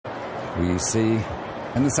We see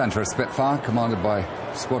in the centre a Spitfire commanded by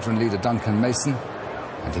squadron leader Duncan Mason,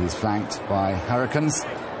 and he's flanked by Hurricanes,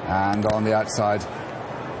 and on the outside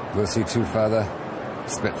we'll see two further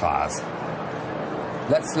Spitfires.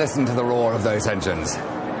 Let's listen to the roar of those engines.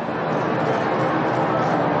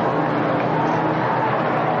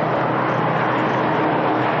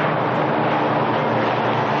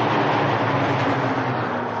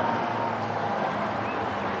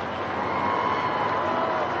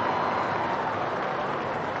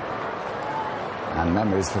 And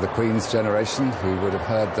memories for the Queen's generation, who would have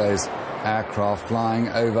heard those aircraft flying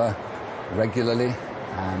over regularly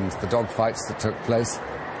and the dogfights that took place.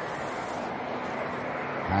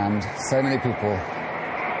 And so many people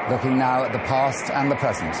looking now at the past and the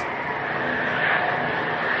present.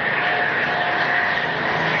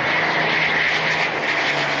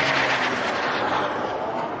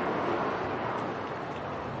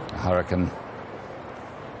 A Hurricane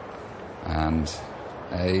and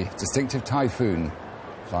a distinctive Typhoon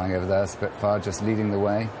flying over there, Spitfire just leading the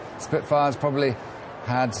way. Spitfire's probably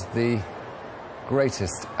had the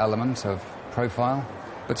greatest element of profile,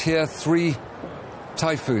 but here three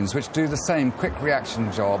Typhoons which do the same quick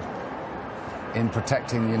reaction job in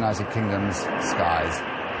protecting the United Kingdom's skies.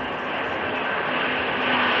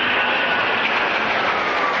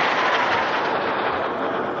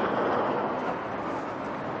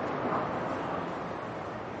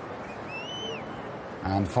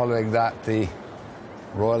 And following that, the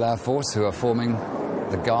Royal Air Force, who are forming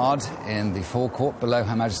the guard in the forecourt below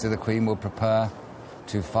Her Majesty the Queen, will prepare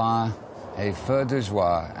to fire a feu de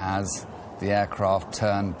joie as the aircraft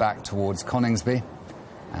turn back towards Coningsby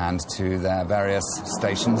and to their various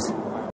stations.